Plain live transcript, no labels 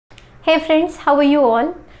Hey friends, how are you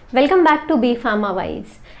all? Welcome back to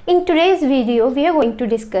Pharmawise. In today's video, we are going to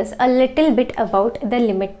discuss a little bit about the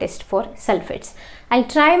limit test for sulfates. I'll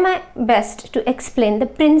try my best to explain the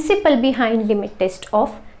principle behind limit test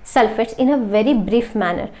of sulfates in a very brief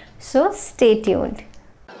manner. So stay tuned.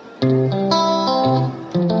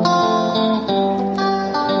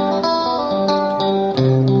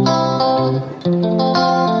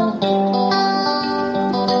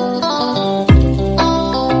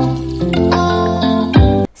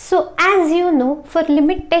 For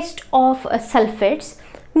limit test of sulfates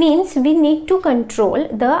means we need to control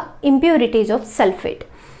the impurities of sulfate.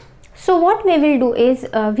 So what we will do is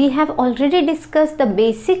we have already discussed the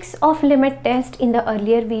basics of limit test in the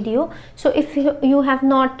earlier video. So if you have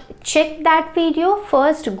not checked that video,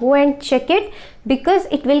 first go and check it, because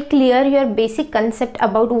it will clear your basic concept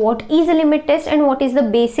about what is a limit test and what is the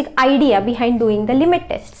basic idea behind doing the limit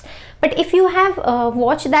tests. But if you have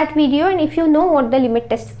watched that video and if you know what the limit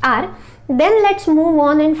tests are, then let's move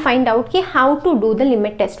on and find out how to do the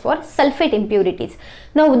limit test for sulfate impurities.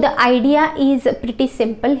 Now the idea is pretty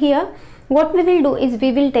simple here. What we will do is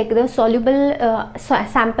we will take the soluble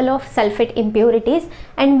sample of sulfate impurities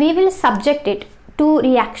and we will subject it to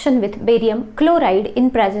reaction with barium chloride in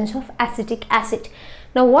presence of acetic acid.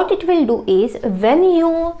 Now what it will do is, when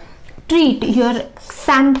you treat your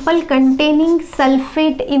sample containing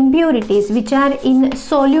sulfate impurities which are in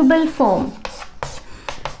soluble form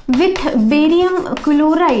with barium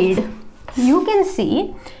chloride, you can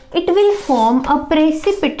see it will form a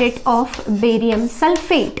precipitate of barium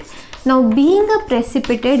sulfate. Now being a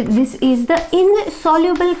precipitate, this is the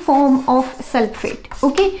insoluble form of sulfate,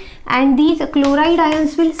 okay, and these chloride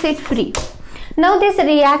ions will set free. Now this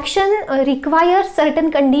reaction requires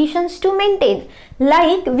certain conditions to maintain,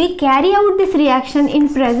 like we carry out this reaction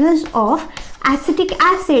in presence of acetic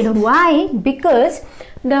acid. Why? Because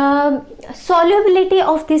the solubility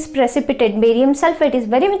of this precipitate barium sulfate is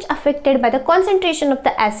very much affected by the concentration of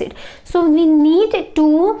the acid. So we need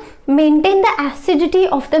to maintain the acidity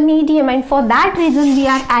of the medium, and for that reason we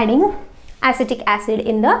are adding acetic acid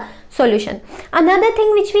in the solution. Another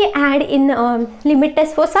thing which we add in limit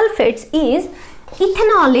test for sulfates is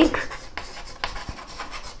ethanolic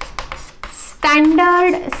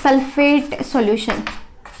standard sulfate solution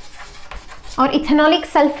or ethanolic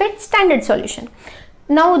sulfate standard solution.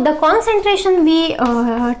 Now the concentration we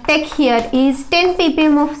take here is 10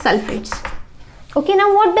 ppm of sulfates. Okay,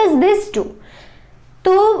 now what does this do?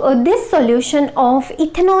 So this solution of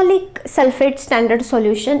ethanolic sulfate standard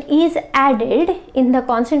solution is added in the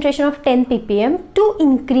concentration of 10 ppm to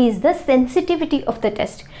increase the sensitivity of the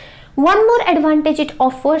test. One more advantage it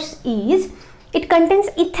offers is it contains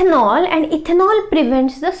ethanol, and ethanol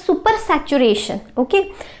prevents the supersaturation,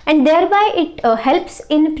 okay, and thereby it helps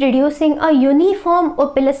in producing a uniform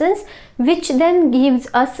opalescence, which then gives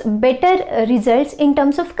us better results in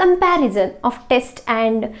terms of comparison of test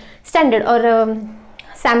and standard, or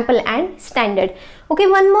sample and standard. Okay,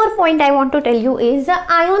 one more point I want to tell you is the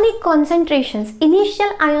ionic concentrations. Initial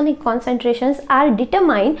ionic concentrations are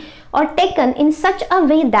determined or taken in such a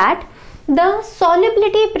way that the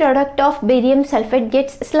solubility product of barium sulfate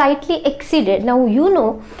gets slightly exceeded. Now you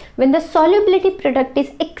know, when the solubility product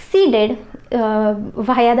is exceeded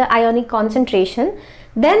via the ionic concentration,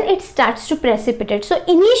 then it starts to precipitate. So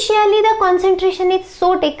initially the concentration is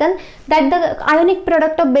so taken that the ionic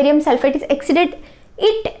product of barium sulfate is exceeded.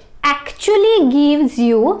 It actually gives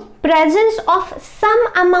you presence of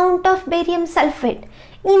some amount of barium sulfate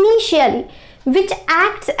initially, which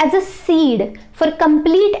acts as a seed for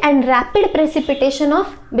complete and rapid precipitation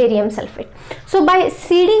of barium sulfate. So by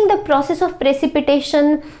seeding, the process of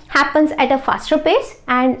precipitation happens at a faster pace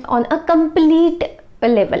and on a complete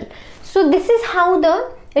level. So this is how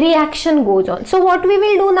the reaction goes on. So what we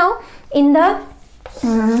will do now, in the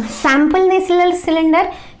sample nasal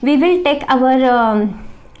cylinder, we will take our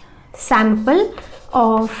sample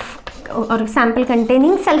of or sample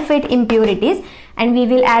containing sulfate impurities, and we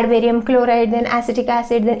will add barium chloride, then acetic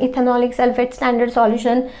acid, then ethanolic sulfate standard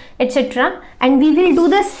solution, etc. And we will do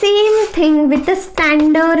the same thing with the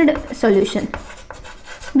standard solution.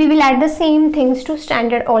 We will add the same things to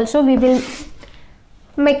standard also. We will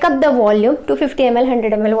make up the volume, 250 ml,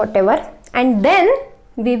 100 ml, whatever, and then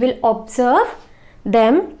we will observe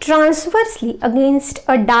them transversely against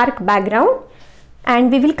a dark background,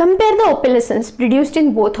 and we will compare the opalescence produced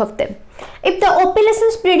in both of them. If the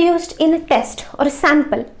opalescence produced in a test or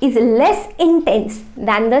sample is less intense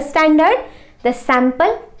than the standard, the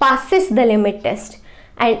sample passes the limit test,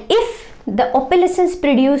 and if the opalescence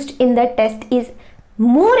produced in the test is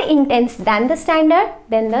more intense than the standard,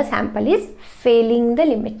 then the sample is failing the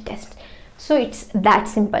limit test. So it's that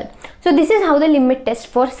simple. So this is how the limit test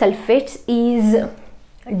for sulfates is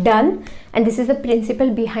done, and this is the principle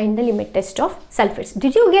behind the limit test of sulfates.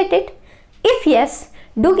 Did you get it? If yes,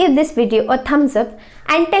 do give this video a thumbs up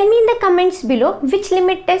and tell me in the comments below which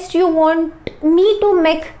limit test you want me to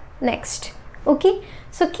make next. Okay,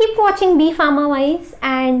 so keep watching Pharmawise,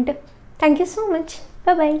 and thank you so much.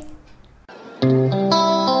 Bye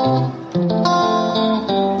bye.